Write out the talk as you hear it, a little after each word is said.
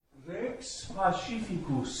Rex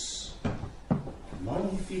pacificus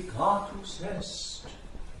magnificatus est,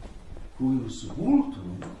 cuius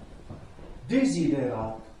vultum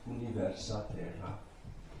desiderat universa terra.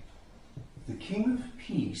 The King of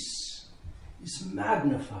Peace is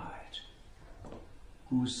magnified,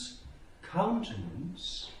 whose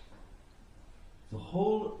countenance the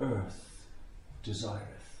whole earth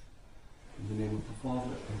desireth. In the name of the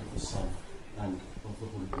Father, and of the Son, and of the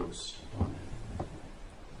Holy Ghost. Amen.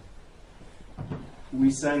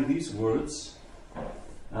 We sang these words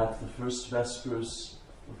at the first Vespers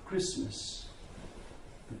of Christmas.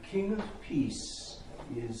 The King of Peace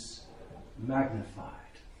is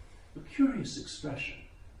magnified. A curious expression.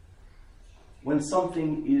 When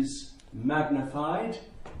something is magnified,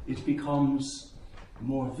 it becomes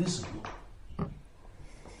more visible.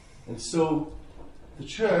 And so the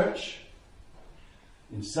Church,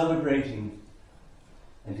 in celebrating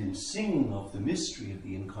and in singing of the mystery of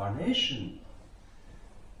the Incarnation,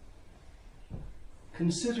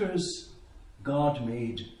 considers God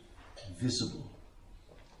made visible.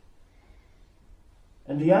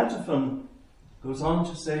 And the antiphon goes on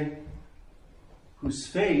to say, whose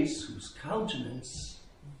face, whose countenance,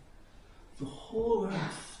 the whole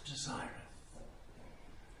earth desireth.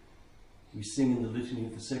 We sing in the litany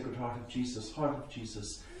of the Sacred Heart of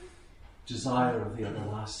Jesus, desire of the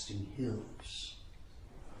everlasting hills.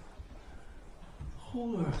 The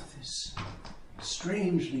whole earth is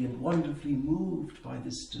strangely and wonderfully moved by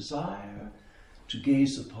this desire to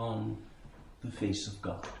gaze upon the face of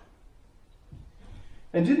God.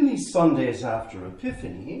 And in these Sundays after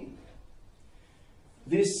Epiphany,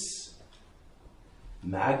 this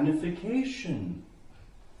magnification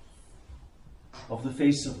of the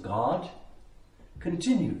face of God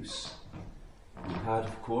continues. We had,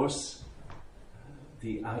 of course,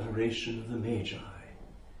 the adoration of the Magi.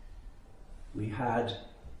 We had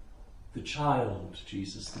the child,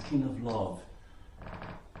 Jesus, the King of Love,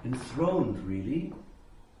 enthroned really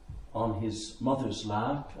on his mother's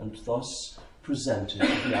lap, and thus presented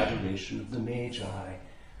the adoration of the Magi,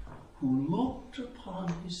 who looked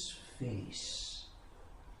upon his face.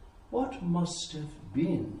 What must have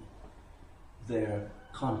been their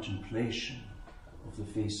contemplation of the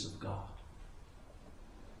face of God?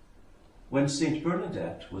 When Saint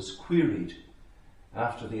Bernadette was queried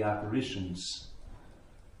after the apparitions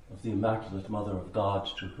of the Immaculate Mother of God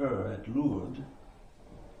to her at Lourdes,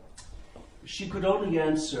 she could only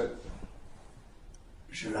answer,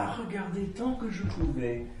 "Je la regardais tant que je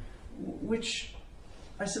pouvais," which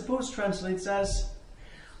I suppose translates as,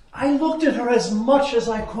 "I looked at her as much as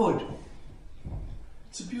I could."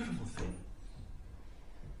 It's a beautiful thing.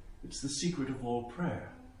 It's the secret of all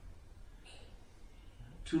prayer.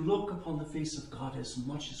 To look upon the face of God as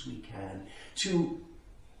much as we can, to,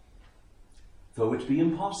 though it be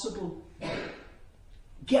impossible,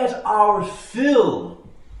 get our fill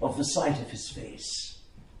of the sight of his face.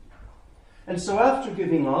 And so after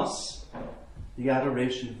giving us the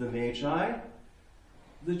adoration of the Magi,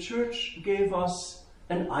 the Church gave us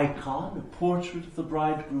an icon, a portrait of the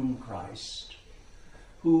bridegroom Christ,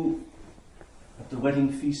 who at the wedding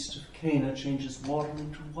feast of Cana changes water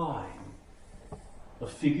into wine, a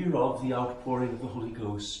figure of the outpouring of the Holy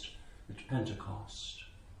Ghost at Pentecost.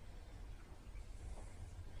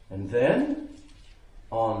 And then,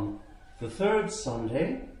 on the third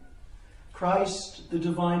Sunday, Christ, the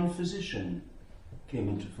divine physician, came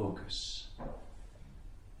into focus,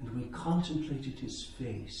 and we contemplated his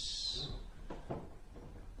face.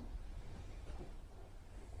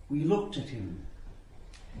 We looked at him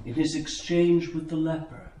in his exchange with the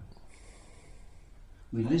leper.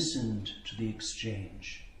 We listened to the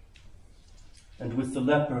exchange, and with the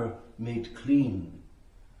leper made clean,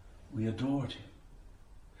 we adored him.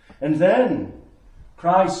 And then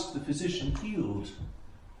Christ, the physician, healed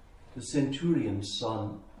the centurion's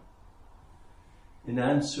son in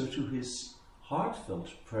answer to his heartfelt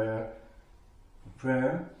prayer, a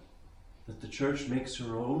prayer that the Church makes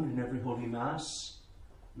her own in every Holy Mass,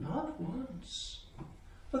 not once,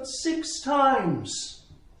 but 6 times.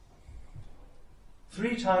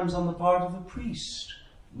 3 times on the part of the priest.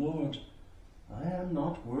 "Lord, I am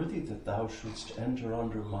not worthy that thou shouldst enter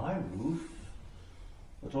under my roof,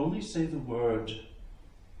 but only say the word,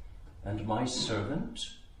 and my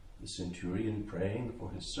servant," the centurion praying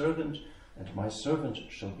for his servant, "and my servant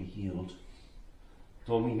shall be healed.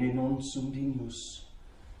 Domine non sum dignus,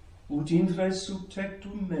 ut intre sub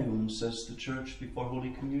tectum meum," says the Church before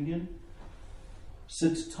Holy Communion,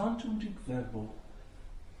 "sed tantum dic verbo,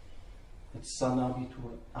 et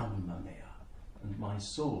sanabitur anima mea," and my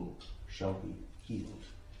soul shall be healed.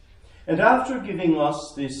 And after giving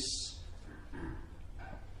us this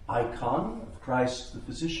icon of Christ the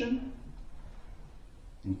physician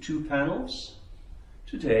in 2 panels.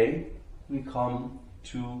 Today we come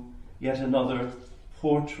to yet another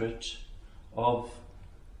portrait of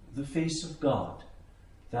the face of God,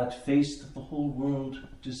 that face that the whole world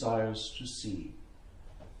desires to see.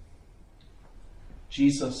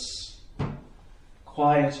 Jesus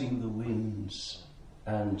quieting the winds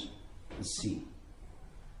and the sea.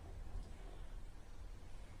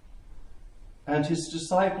 And his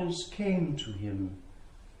disciples came to him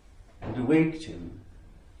and awaked him,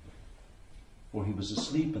 for he was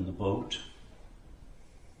asleep in the boat,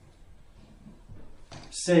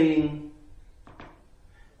 saying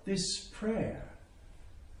this prayer,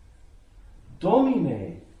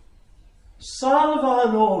 Domine,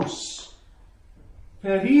 salva nos,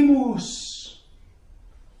 perimus,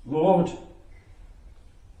 Lord,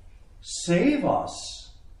 save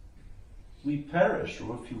us. We perish,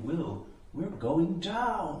 or if you will, we're going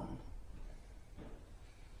down.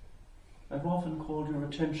 I've often called your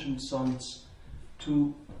attention, sons,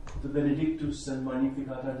 to the Benedictus and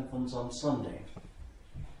Magnificat antiphons on Sunday.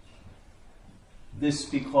 This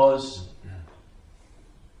because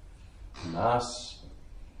Mass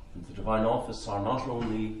and the Divine Office are not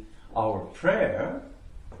only our prayer,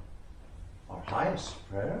 our highest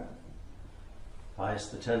prayer.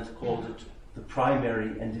 Pius X called it the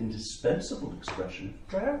primary and indispensable expression of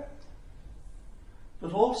prayer,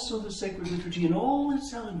 but also the sacred liturgy in all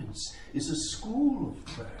its elements is a school of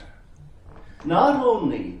prayer. Not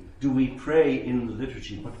only do we pray in the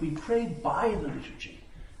liturgy, but we pray by the liturgy.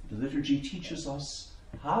 The liturgy teaches us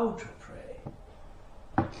how to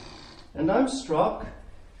pray. And I'm struck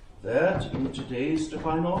that in today's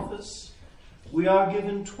Divine Office, we are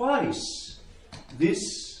given twice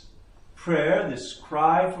this prayer, this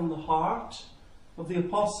cry from the heart of the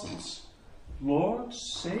apostles. Lord,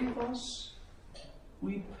 save us,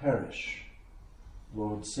 we perish.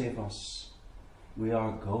 Lord, save us, we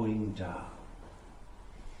are going down.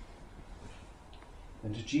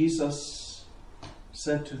 And Jesus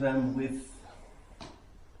said to them with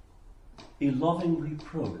a loving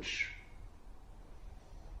reproach,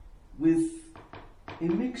 with a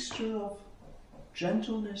mixture of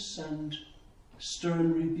gentleness and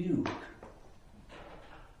stern rebuke,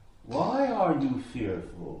 why are you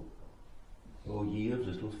fearful, O ye of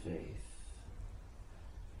little faith?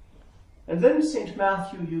 And then St.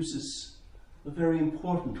 Matthew uses a very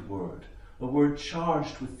important word, a word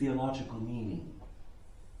charged with theological meaning.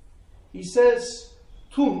 He says,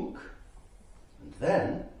 tunc, and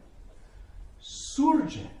then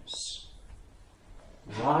surgens,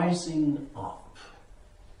 rising up.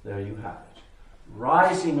 There you have it.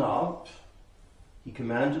 Rising up, he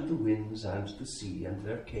commanded the winds and the sea, and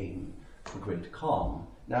there came a great calm.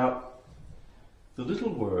 Now, the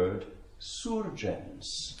little word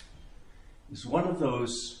surgens is one of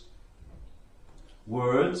those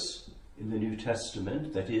words in the New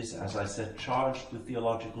Testament that is, as I said, charged with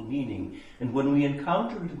theological meaning. And when we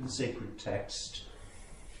encounter it in the sacred text,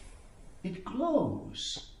 it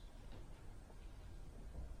glows.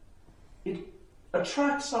 It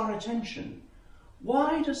attracts our attention.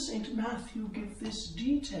 Why does St. Matthew give this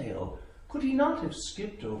detail? Could he not have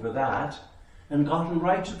skipped over that and gotten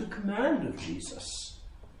right to the command of Jesus,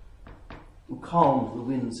 who calmed the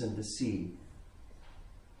winds and the sea?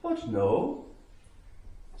 But no,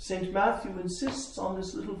 St. Matthew insists on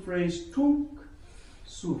this little phrase, tunc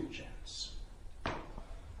surgens.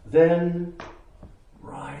 Then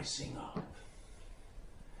rising up.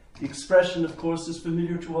 The expression, of course, is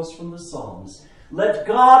familiar to us from the Psalms. Let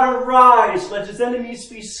God arise, let his enemies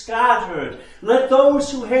be scattered. Let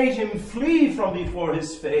those who hate him flee from before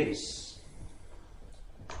his face.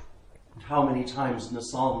 And how many times in the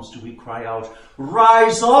Psalms do we cry out,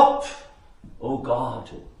 rise up, O God.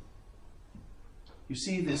 You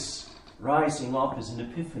see, this rising up is an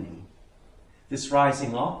epiphany. This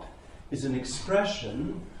rising up is an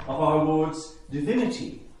expression of our Lord's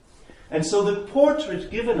divinity. And so the portrait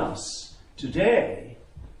given us today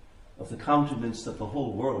of the countenance that the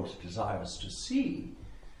whole world desires to see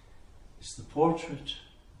is the portrait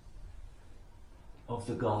of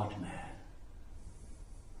the God-man.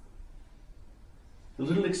 The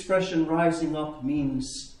little expression rising up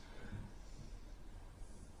means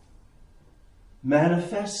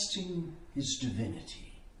manifesting his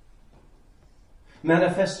divinity,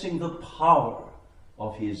 manifesting the power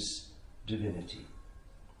of his divinity.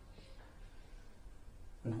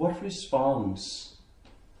 And what response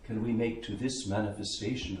can we make to this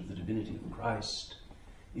manifestation of the divinity of Christ,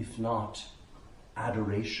 if not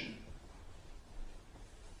adoration?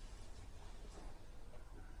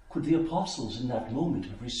 Could the apostles in that moment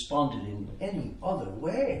have responded in any other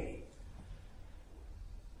way?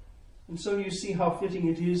 And so you see how fitting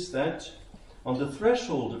it is that on the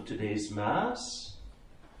threshold of today's Mass,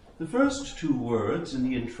 the first two words in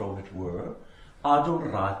the introit were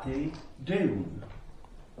Adorate Deum.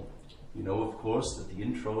 You know, of course, that the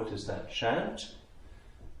introit is that chant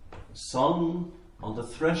sung on the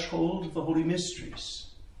threshold of the Holy Mysteries.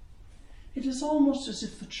 It is almost as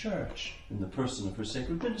if the Church, in the person of her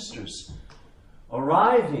sacred ministers,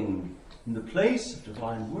 arriving in the place of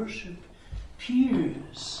divine worship,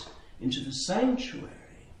 peers into the sanctuary,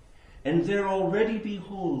 and there already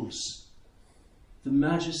beholds the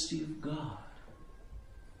majesty of God.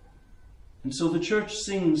 And so the Church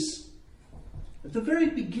sings at the very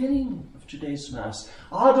beginning of today's Mass,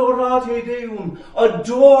 Adorate Deum,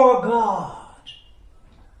 adore God.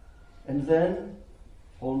 And then,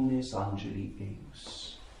 Omnes Angeli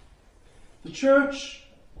Eius. The Church,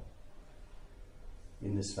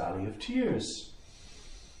 in this valley of tears,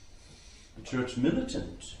 the Church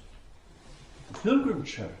militant, the pilgrim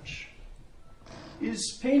Church,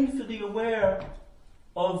 is painfully aware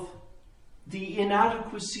of the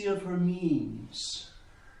inadequacy of her means.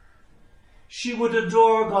 She would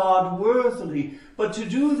adore God worthily, but to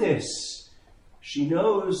do this, she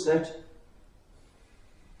knows that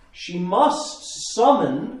she must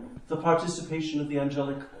summon the participation of the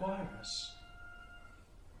angelic choirs.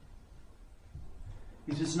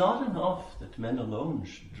 It is not enough that men alone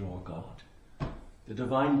should adore God. The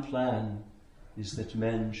divine plan is that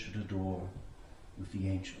men should adore with the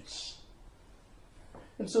angels.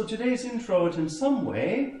 And so today's introit in some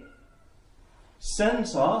way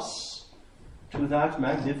sends us to that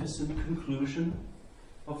magnificent conclusion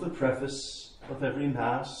of the preface of every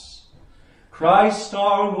Mass. Christ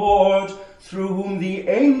our Lord, through whom the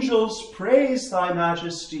angels praise thy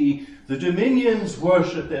majesty, the dominions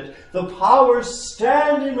worship it, the powers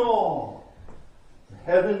stand in awe, the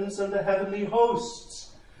heavens and the heavenly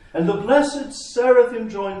hosts, and the blessed seraphim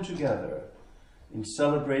join together in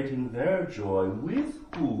celebrating their joy, with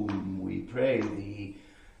whom we pray thee,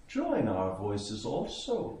 join our voices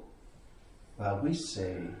also, while we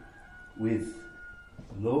say with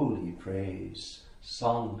lowly praise,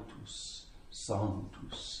 Sanctus,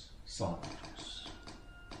 Sanctus, Sanctus.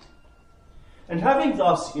 And having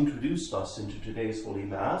thus introduced us into today's Holy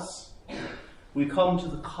Mass, we come to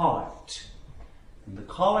the Collect. And the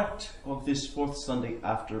Collect of this fourth Sunday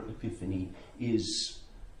after Epiphany is,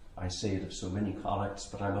 I say it of so many collects,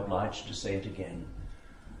 but I'm obliged to say it again,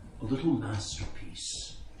 a little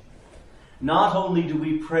masterpiece. Not only do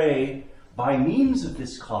we pray by means of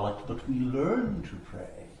this collect, but we learn to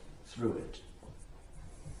pray through it.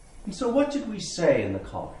 And so what did we say in the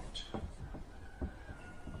collect?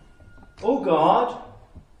 O God,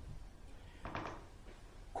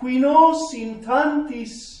 qui nos in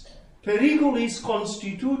tantis periculis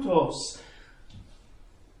constitutos,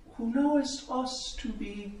 who knowest us to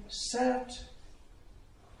be set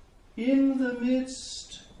in the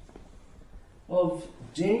midst of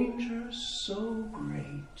dangers so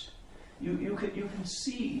great. You can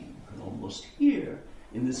see, you can almost hear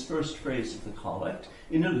in this first phrase of the collect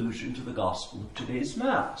in allusion to the gospel of today's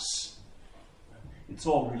Mass. It's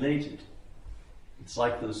all related. It's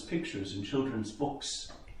like those pictures in children's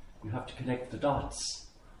books. You have to connect the dots,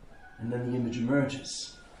 and then the image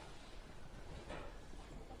emerges.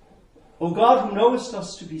 O God, who knowest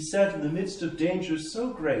us to be set in the midst of dangers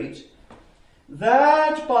so great,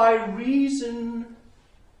 that by reason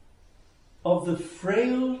of the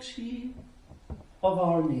frailty of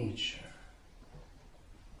our nature,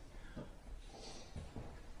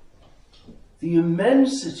 the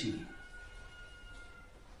immensity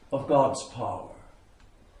of God's power,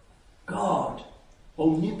 God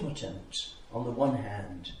omnipotent on the one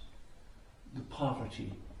hand, the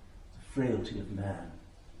poverty, the frailty of man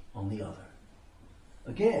on the other.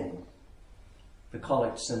 Again, the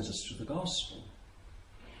collect sends us to the gospel.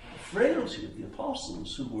 The frailty of the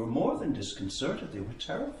apostles, who were more than disconcerted, they were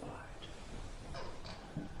terrified.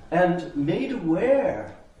 And made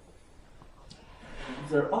aware of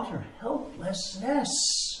their utter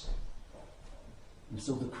helplessness. And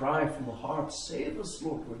so the cry from the heart, save us,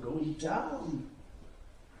 Lord, we're going down.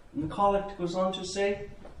 And the collect goes on to say,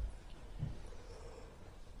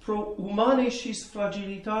 pro humaneis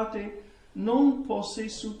fragilitate non posse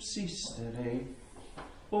subsistere.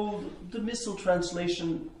 Oh, the Missal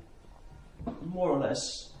translation more or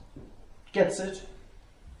less gets it.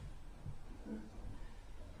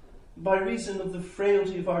 By reason of the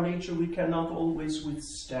frailty of our nature, we cannot always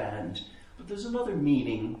withstand. But there's another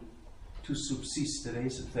meaning to subsistere,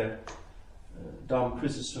 isn't there? Dom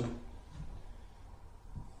Chrysostom.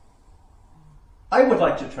 I would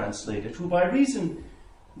like to translate it, by reason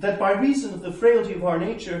of the frailty of our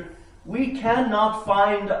nature, we cannot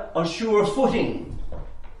find a sure footing.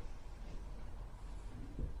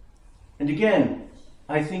 And again,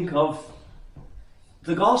 I think of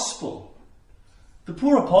the gospel. The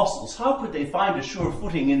poor apostles, how could they find a sure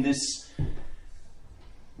footing in this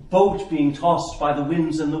boat being tossed by the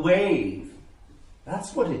winds and the wave?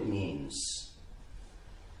 That's what it means.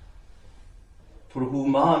 Pro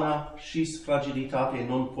humana scis fragilitate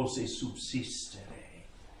non posse subsistere.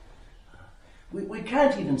 We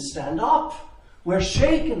can't even stand up. We're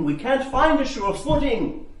shaken. We can't find a sure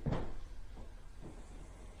footing.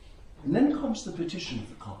 And then comes the petition of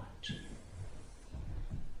the collect.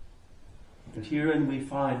 And herein we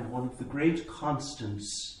find one of the great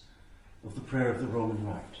constants of the prayer of the Roman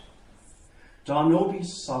Rite. Da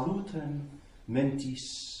nobis salutem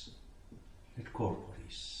mentis et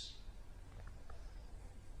corporis.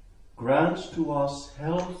 Grant to us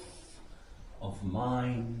health of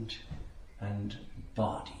mind and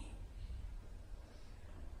body.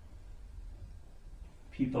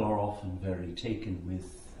 People are often very taken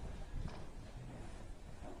with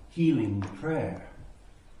healing prayer,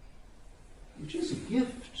 which is a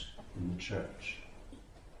gift in the church.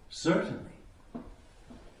 Certainly,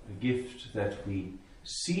 a gift that we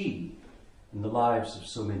see in the lives of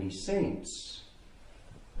so many saints.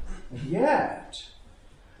 And yet,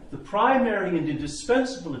 the primary and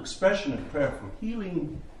indispensable expression of prayer for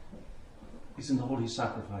healing is in the holy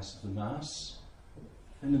sacrifice of the Mass,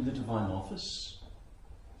 and in the divine office,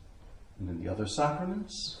 and in the other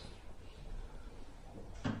sacraments.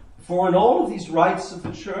 For in all of these rites of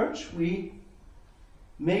the church, we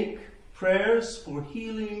make prayers for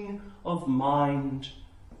healing of mind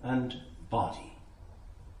and body.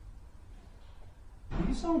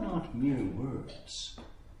 These are not mere words.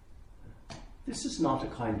 This is not a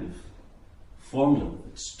kind of formula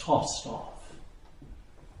that's tossed off.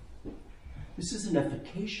 This is an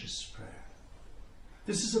efficacious prayer.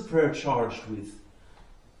 This is a prayer charged with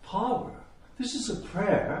power. This is a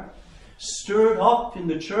prayer stirred up in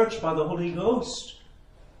the church by the Holy Ghost,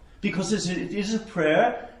 because it is a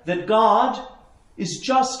prayer that God is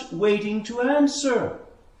just waiting to answer.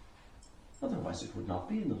 Otherwise it would not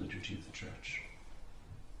be in the liturgy of the church.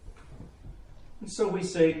 And so we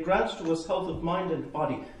say, grant to us health of mind and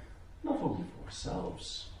body, not only for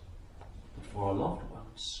ourselves, but for our loved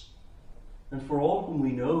ones, and for all whom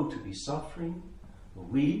we know to be suffering, or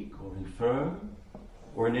weak, or infirm,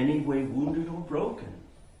 or in any way wounded or broken.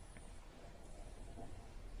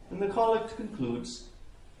 And the collect concludes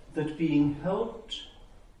that being helped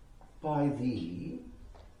by thee,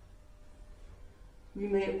 we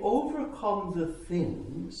may overcome the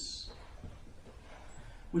things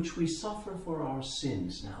which we suffer for our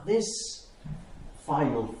sins. Now, this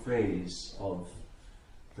final phrase of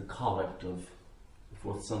the collect of the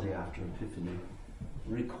fourth Sunday after Epiphany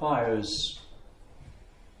requires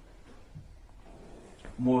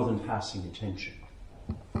more than passing attention.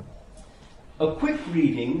 A quick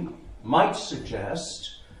reading might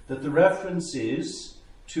suggest that the reference is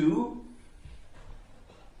to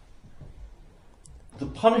the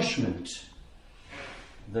punishment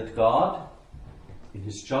that God, in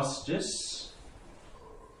his justice,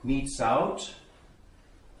 metes out,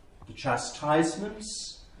 the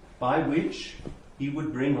chastisements by which he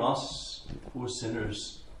would bring us, poor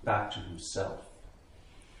sinners, back to himself.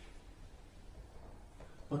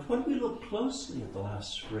 But when we look closely at the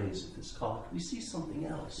last phrase of this collect, we see something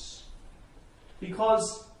else.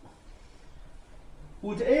 Because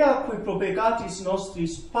ut eaque probegatis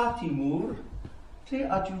nostris patimur, te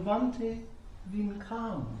adjuvante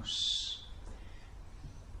vincamus.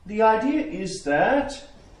 The idea is that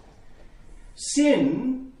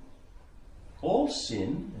sin, all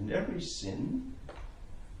sin and every sin,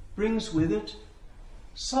 brings with it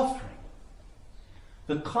suffering.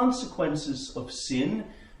 The consequences of sin,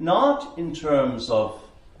 not in terms of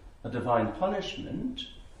a divine punishment,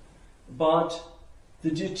 but the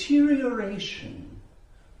deterioration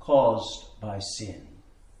caused by sin.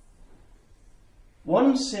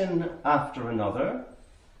 One sin after another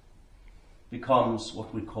becomes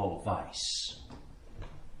what we call vice.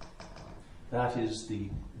 That is the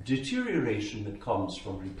deterioration that comes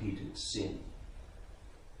from repeated sin.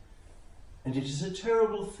 And it is a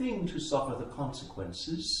terrible thing to suffer the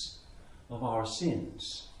consequences of our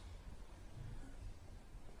sins.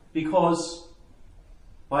 Because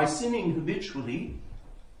by sinning habitually,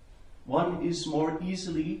 one is more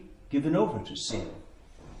easily given over to sin.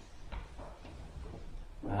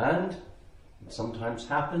 And it sometimes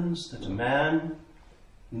happens that a man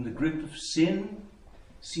in the grip of sin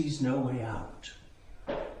sees no way out.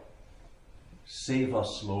 Save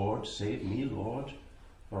us, Lord, save me, Lord,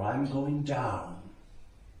 for I'm going down.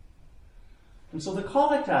 And so the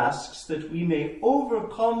collect asks that we may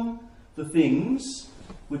overcome the things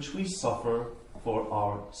which we suffer for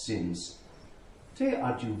our sins. Te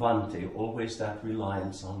adjuvante, always that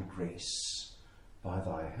reliance on grace. By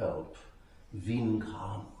thy help,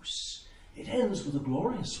 vincamus. It ends with a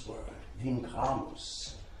glorious word,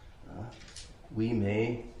 vincamus. We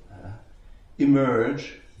may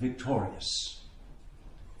emerge victorious.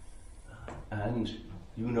 And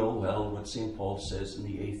you know well what St. Paul says in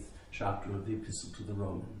the 8th chapter of the Epistle to the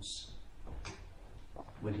Romans,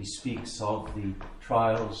 when he speaks of the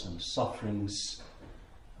trials and sufferings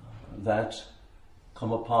that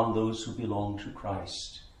come upon those who belong to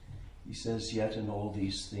Christ. He says, yet in all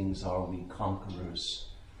these things are we conquerors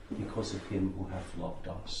because of him who hath loved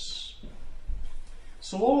us.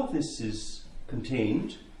 So all of this is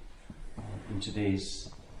contained in today's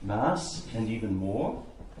Mass, and even more.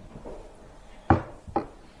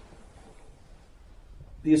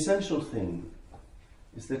 The essential thing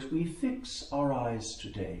is that we fix our eyes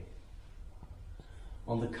today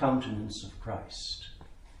on the countenance of Christ.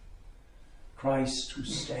 Christ who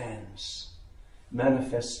stands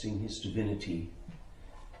manifesting his divinity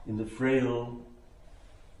in the frail,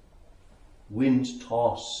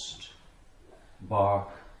 wind-tossed bark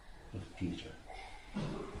of Peter.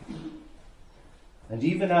 And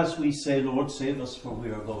even as we say, Lord, save us, for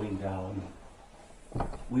we are going down,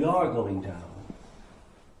 we are going down.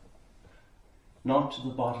 Not to the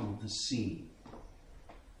bottom of the sea,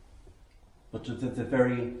 but to the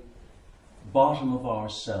very bottom of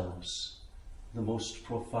ourselves, the most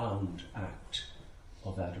profound act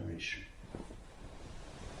of adoration.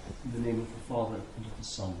 In the name of the Father, and of the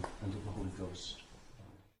Son, and of the Holy Ghost.